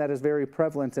something that is very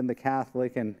prevalent in the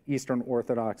Catholic and Eastern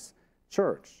Orthodox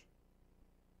Church.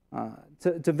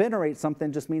 To venerate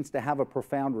something just means to have a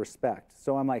profound respect.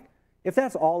 So I'm like, if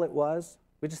that's all it was,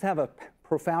 we just have a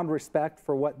profound respect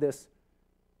for what this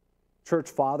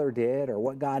church father did or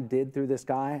what God did through this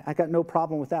guy, I got no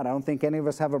problem with that. I don't think any of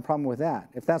us have a problem with that.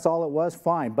 If that's all it was,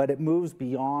 fine. But it moves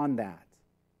beyond that.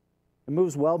 It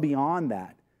moves well beyond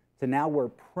that to now we're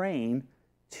praying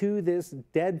to this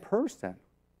dead person.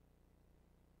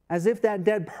 As if that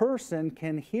dead person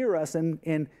can hear us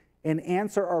and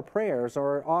answer our prayers.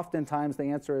 Or oftentimes the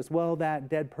answer is, well, that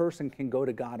dead person can go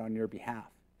to God on your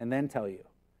behalf and then tell you.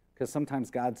 Because sometimes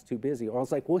God's too busy. Or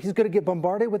it's like, well, he's going to get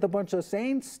bombarded with a bunch of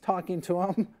saints talking to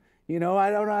him. You know,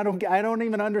 I don't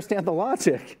even understand the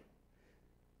logic.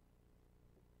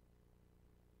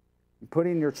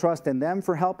 Putting your trust in them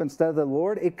for help instead of the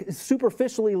Lord, it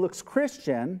superficially looks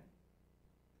Christian.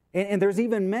 And there's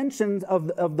even mentions of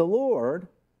the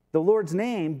Lord's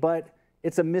name, but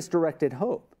it's a misdirected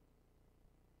hope.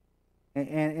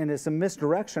 And it's a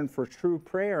misdirection for true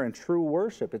prayer and true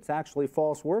worship. It's actually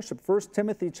false worship. 1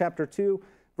 Timothy chapter 2,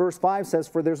 verse 5 says,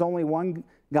 for there's only one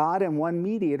God and one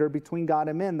mediator between God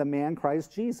and men, the man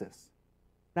Christ Jesus.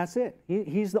 That's it.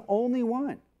 He's the only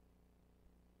one.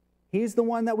 He's the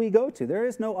one that we go to. There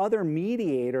is no other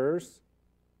mediators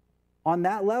on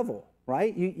that level,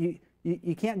 right?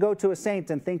 You can't go to a saint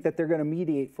and think that they're going to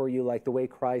mediate for you like the way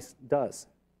Christ does.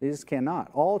 They just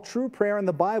cannot. All true prayer in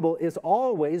the Bible is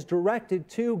always directed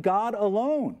to God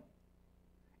alone.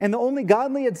 And the only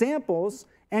godly examples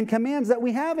and commands that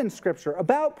we have in Scripture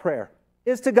about prayer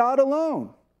is to God alone.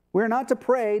 We're not to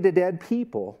pray to dead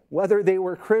people, whether they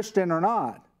were Christian or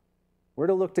not. We're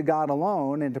to look to God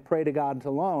alone and to pray to God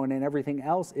alone, and everything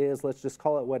else is, let's just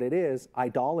call it what it is,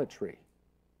 idolatry.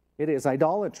 It is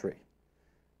idolatry.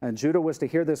 And Judah was to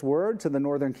hear this word to the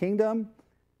northern kingdom.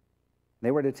 They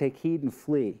were to take heed and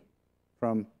flee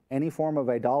from any form of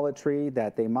idolatry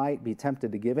that they might be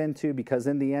tempted to give into, because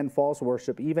in the end, false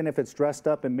worship, even if it's dressed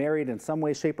up and married in some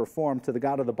way, shape, or form to the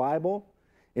God of the Bible,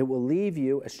 it will leave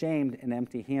you ashamed and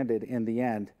empty-handed in the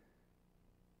end.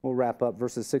 We'll wrap up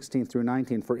verses 16 through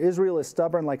 19. For Israel is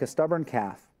stubborn like a stubborn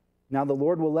calf. Now the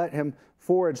Lord will let him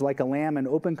forage like a lamb in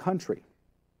open country.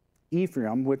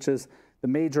 Ephraim, which is the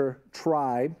major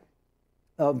tribe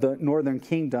of the northern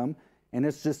kingdom, and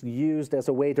it's just used as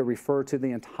a way to refer to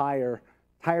the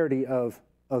entirety of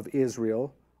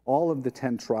Israel, all of the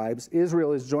 10 tribes.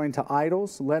 Israel is joined to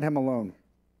idols. Let him alone.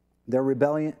 Their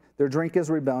drink is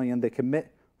rebellion. They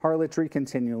commit harlotry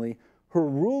continually. Her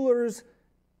rulers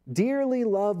dearly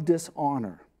love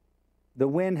dishonor. The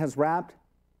wind has wrapped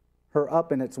her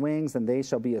up in its wings, and they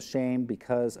shall be ashamed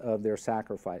because of their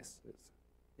sacrifices.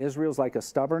 Israel's like a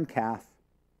stubborn calf.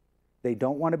 They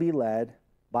don't want to be led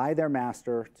by their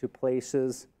master to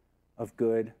places of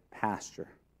good pasture.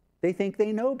 They think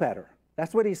they know better.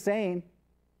 That's what he's saying.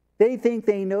 They think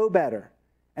they know better,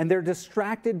 and they're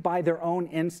distracted by their own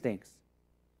instincts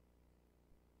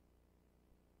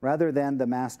rather than the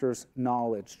master's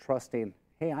knowledge, trusting,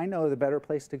 hey, I know the better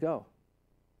place to go.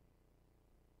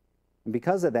 And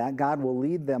because of that, God will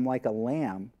lead them like a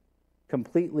lamb,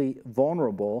 completely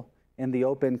vulnerable in the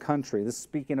open country. This is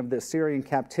speaking of the Assyrian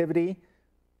captivity.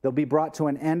 They'll be brought to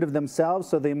an end of themselves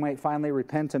so they might finally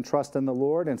repent and trust in the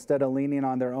Lord instead of leaning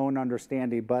on their own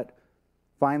understanding, but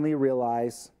finally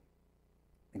realize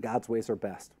that God's ways are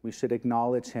best. We should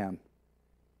acknowledge him.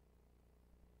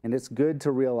 And it's good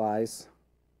to realize,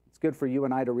 it's good for you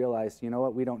and I to realize, you know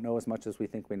what, we don't know as much as we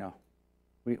think we know.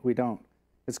 We don't.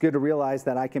 It's good to realize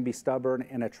that I can be stubborn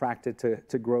and attracted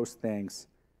to gross things.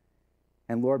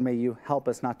 And Lord, may you help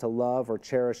us not to love or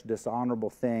cherish dishonorable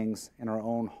things in our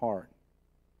own heart.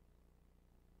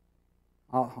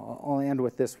 I'll end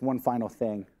with this one final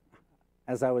thing.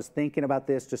 As I was thinking about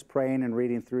this, just praying and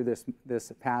reading through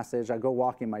this passage, I go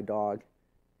walking my dog.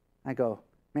 I go,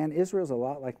 man, Israel's a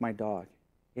lot like my dog.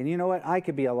 And you know what? I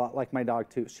could be a lot like my dog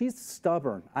too. She's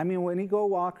stubborn. I mean, when you go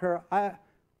walk her, I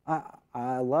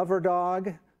love her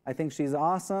dog. I think she's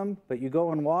awesome. But you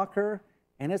go and walk her,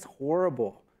 and it's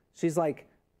horrible. She's like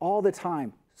all the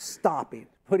time stopping,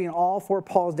 putting all 4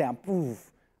 paws down. Poof.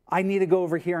 I need to go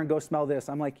over here and go smell this.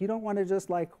 I'm like, you don't want to just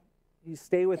like you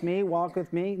stay with me, walk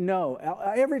with me? No.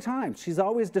 Every time. She's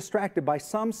always distracted by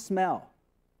some smell.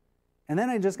 And then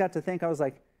I just got to think, I was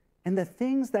like, and the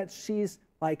things that she's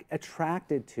like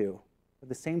attracted to are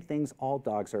the same things all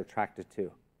dogs are attracted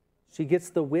to. She gets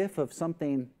the whiff of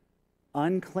something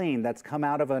unclean that's come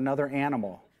out of another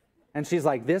animal. And she's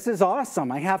like, this is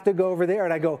awesome. I have to go over there.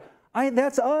 And I go,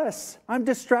 that's us. I'm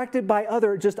distracted by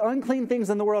other just unclean things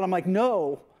in the world. I'm like,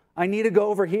 no. I need to go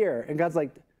over here. And God's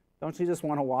like, don't you just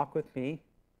want to walk with me?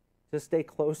 Just stay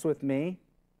close with me.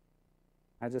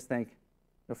 I just think,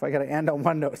 if I got to end on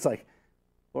one note, it's like,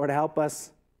 Lord, help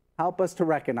us to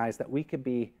recognize that we could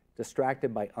be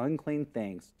distracted by unclean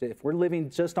things. If we're living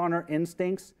just on our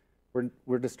instincts,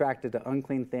 we're distracted to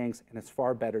unclean things, and it's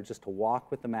far better just to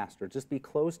walk with the Master. Just be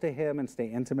close to him and stay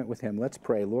intimate with him. Let's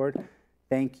pray. Lord,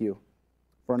 thank you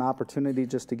for an opportunity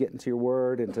just to get into your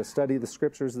word and to study the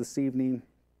scriptures this evening.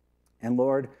 And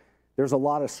Lord, there's a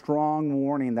lot of strong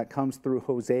warning that comes through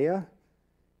Hosea,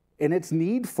 and it's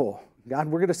needful. God,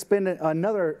 we're going to spend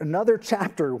another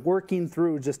chapter working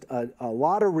through just a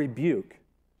lot of rebuke,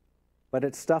 but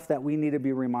it's stuff that we need to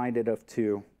be reminded of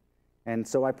too. And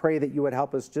so I pray that you would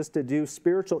help us just to do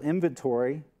spiritual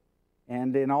inventory.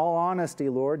 And in all honesty,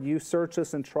 Lord, you search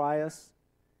us and try us.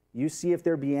 You see if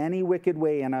there be any wicked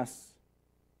way in us,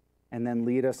 and then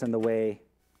lead us in the way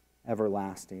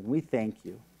everlasting. We thank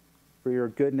you for your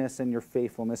goodness and your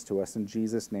faithfulness to us. In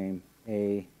Jesus' name,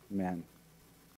 amen.